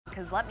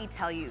because let me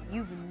tell you,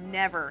 you've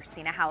never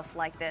seen a house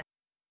like this.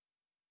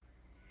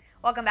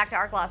 Welcome back to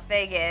ARC Las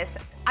Vegas.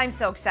 I'm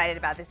so excited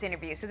about this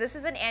interview. So this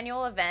is an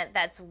annual event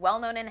that's well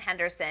known in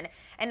Henderson.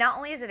 And not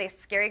only is it a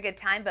scary good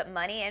time, but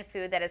money and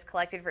food that is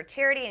collected for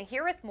charity. And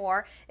here with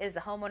more is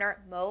the homeowner,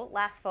 Mo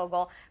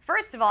Lasfogel.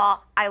 First of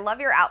all, I love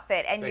your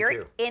outfit. And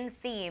you're in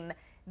theme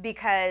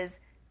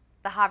because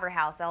the Havre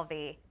House,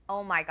 LV.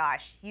 Oh my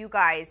gosh, you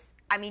guys,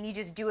 I mean, you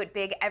just do it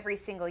big every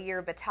single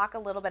year. But talk a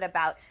little bit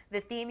about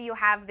the theme you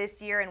have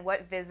this year and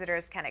what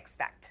visitors can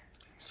expect.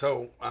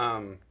 So,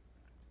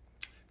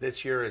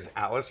 this year is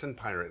Alice in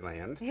Pirate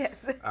Land.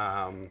 Yes.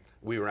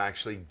 We were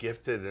actually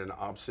gifted in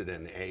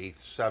Obsidian a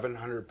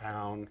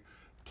 700-pound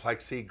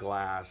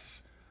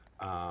plexiglass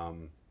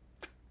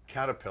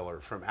caterpillar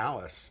from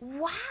Alice.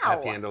 Wow.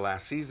 At the end of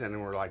last season,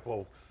 and we're like,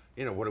 well,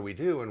 you know, what do we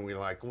do? And we're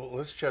like, well,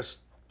 let's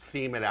just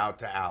theme it out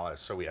to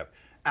Alice. So we have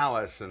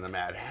Alice and the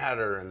Mad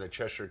Hatter and the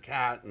Cheshire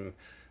Cat,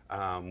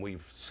 and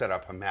we've set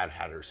up a Mad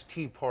Hatter's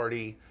Tea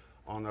Party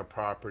on the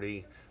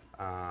property.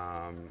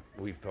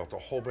 We've built a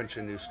whole bunch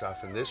of new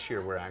stuff, and this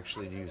year we're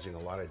actually using a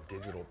lot of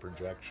digital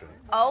projection.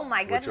 Oh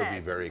my goodness. Which will be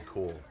very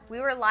cool.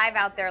 We were live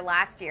out there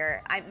last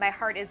year. My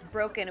heart is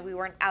broken we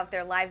weren't out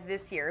there live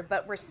this year,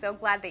 but we're so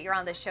glad that you're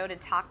on the show to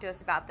talk to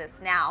us about this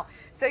now.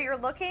 So you're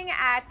looking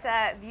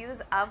at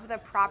views of the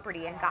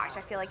property, and gosh,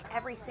 I feel like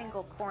every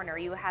single corner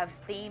you have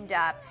themed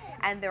up,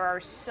 and there are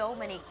so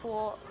many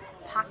cool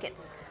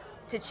pockets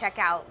to check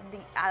out,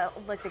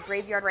 like the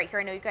graveyard right here.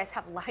 I know you guys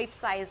have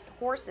life-sized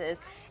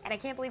horses, and I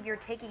can't believe you're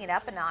taking it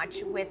up a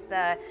notch with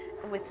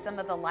some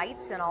of the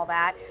lights and all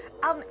that.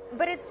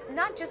 But it's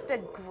not just a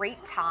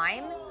great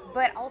time,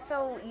 but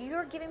also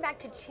you're giving back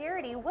to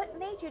charity. What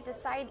made you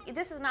decide?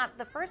 This is not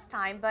the first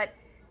time, but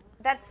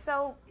that's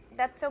so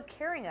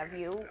caring of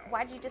you.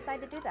 Why did you decide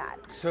to do that?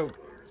 So,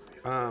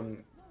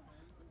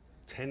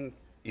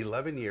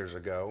 11 years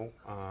ago,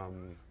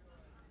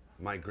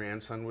 my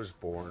grandson was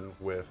born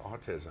with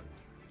autism,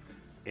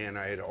 and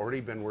I had already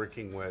been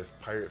working with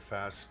Pirate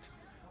Fest,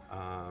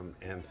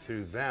 and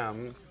through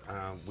them,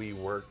 we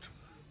worked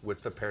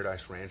with the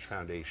Paradise Ranch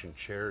Foundation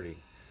charity.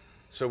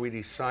 So we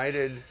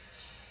decided,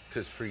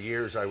 because for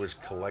years I was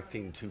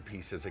collecting 2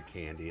 pieces of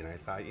candy, and I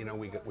thought, you know,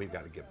 we've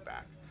got to give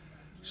back.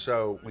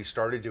 So we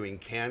started doing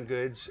canned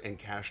goods and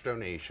cash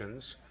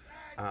donations.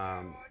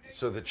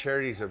 So the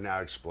charities have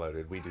now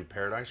exploded. We do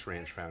Paradise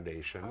Ranch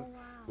Foundation. Oh, wow.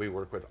 We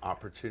work with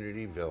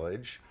Opportunity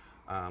Village.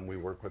 We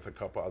work with a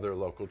couple other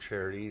local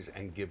charities,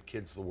 and Give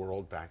Kids the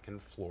World back in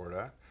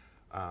Florida,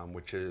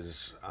 which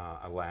is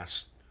a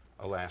last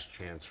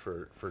chance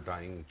for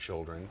dying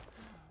children.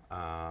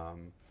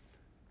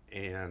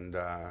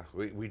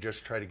 We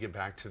just try to give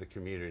back to the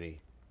community.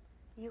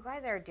 You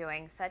guys are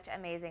doing such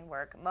amazing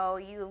work. Mo,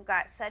 you've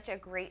got such a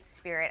great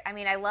spirit. I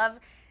mean,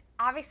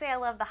 obviously I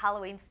love the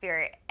Halloween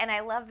spirit, and I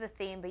love the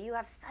theme, but you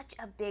have such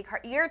a big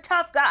heart. You're a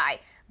tough guy,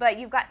 but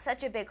you've got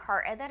such a big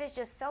heart, and that is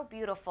just so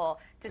beautiful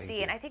to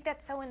see, and I think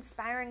that's so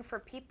inspiring for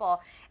people.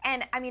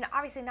 And I mean,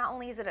 obviously not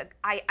only is it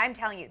I'm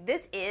telling you,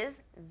 this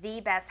is the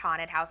best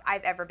haunted house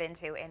I've ever been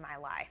to in my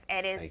life.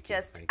 It is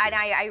just, and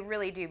I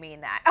really do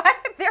mean that.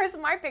 There's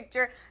my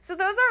picture. So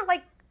those are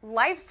like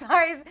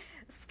life-size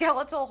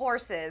skeletal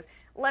horses.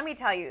 Let me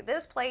tell you,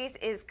 this place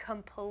is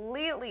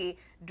completely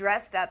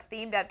dressed up,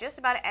 themed up, just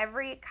about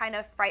every kind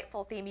of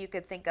frightful theme you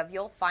could think of,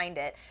 you'll find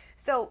it.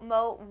 So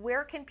Mo,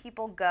 where can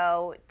people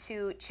go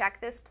to check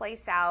this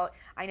place out?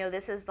 I know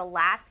this is the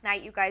last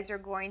night you guys are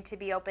going to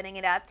be opening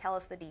it up. Tell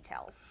us the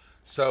details.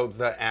 So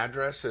the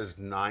address is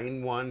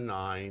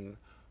 919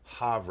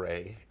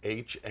 Havre,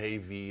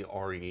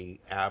 Havre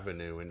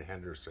Avenue in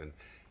Henderson.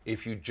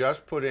 If you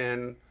just put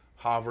in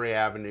Havre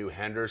Avenue,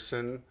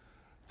 Henderson,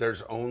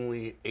 there's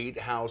only 10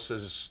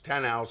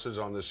 houses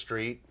on the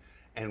street,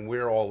 and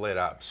we're all lit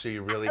up, so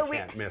you really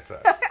can't miss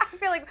us. I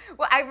feel like,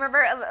 well, I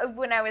remember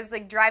when I was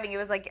like driving, it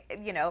was like,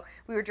 you know,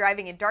 we were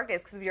driving in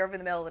darkness because we were over in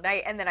the middle of the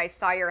night, and then I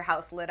saw your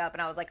house lit up,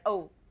 and I was like,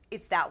 oh,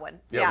 it's that one.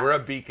 Yeah, we're a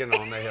beacon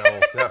on the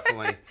hill,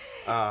 definitely.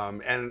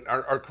 And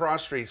our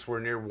cross streets, we're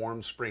near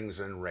Warm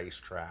Springs and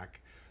Racetrack,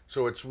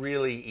 so it's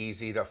really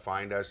easy to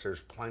find us.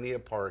 There's plenty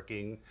of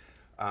parking.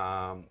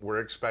 We're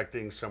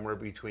expecting somewhere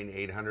between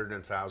 800 and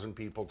 1,000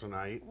 people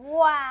tonight.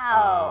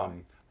 Wow.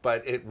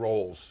 But it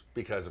rolls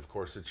because, of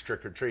course, it's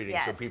trick-or-treating,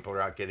 Yes. so people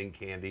are out getting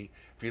candy.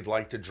 If you'd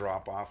like to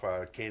drop off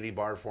a candy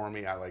bar for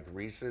me, I like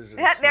Reese's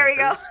and There you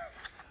go.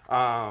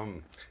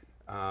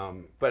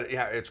 But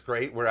yeah, it's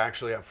great. We're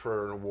actually up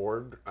for an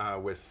award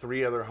with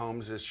 3 other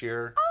homes this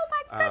year. Oh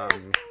my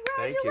goodness,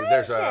 Thank you.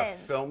 There's a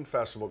film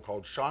festival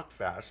called Shock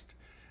Fest,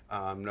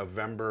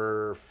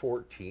 November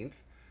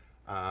 14th.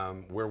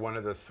 We're one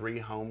of the 3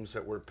 homes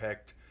that were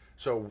picked.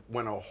 So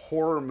when a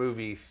horror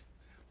movie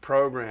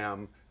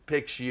program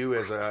picks you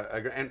as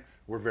and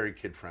we're very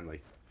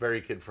kid-friendly,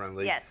 very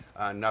kid-friendly. Yes.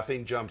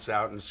 Nothing jumps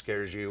out and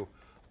scares you,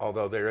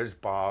 although there is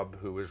Bob,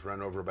 who was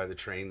run over by the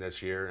train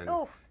this year, and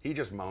he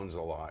just moans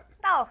a lot.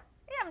 Oh,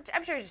 yeah,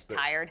 I'm sure he's just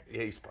tired.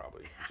 Yeah, he's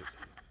probably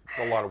just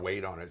It's a lot of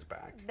weight on his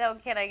back. No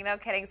kidding, no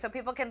kidding. So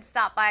people can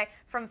stop by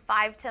from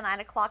 5 to 9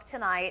 o'clock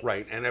tonight.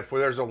 Right, and if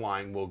there's a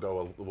line, we'll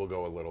go a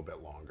little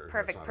bit longer.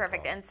 Perfect,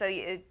 perfect. And so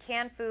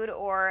canned food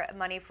or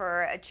money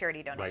for a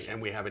charity donation. Right,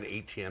 and we have an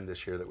ATM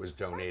this year that was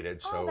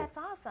donated. Oh, that's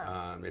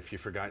awesome. If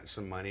you've forgotten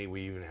some money,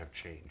 we even have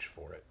change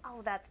for it.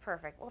 Oh, that's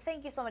perfect. Well,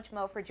 thank you so much,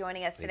 Mo, for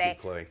joining us today.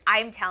 Thank you, Clay.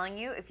 I'm telling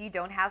you, if you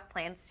don't have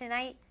plans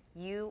tonight,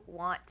 you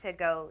want to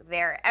go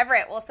there.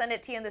 Everett, we'll send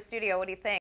it to you in the studio. What do you think?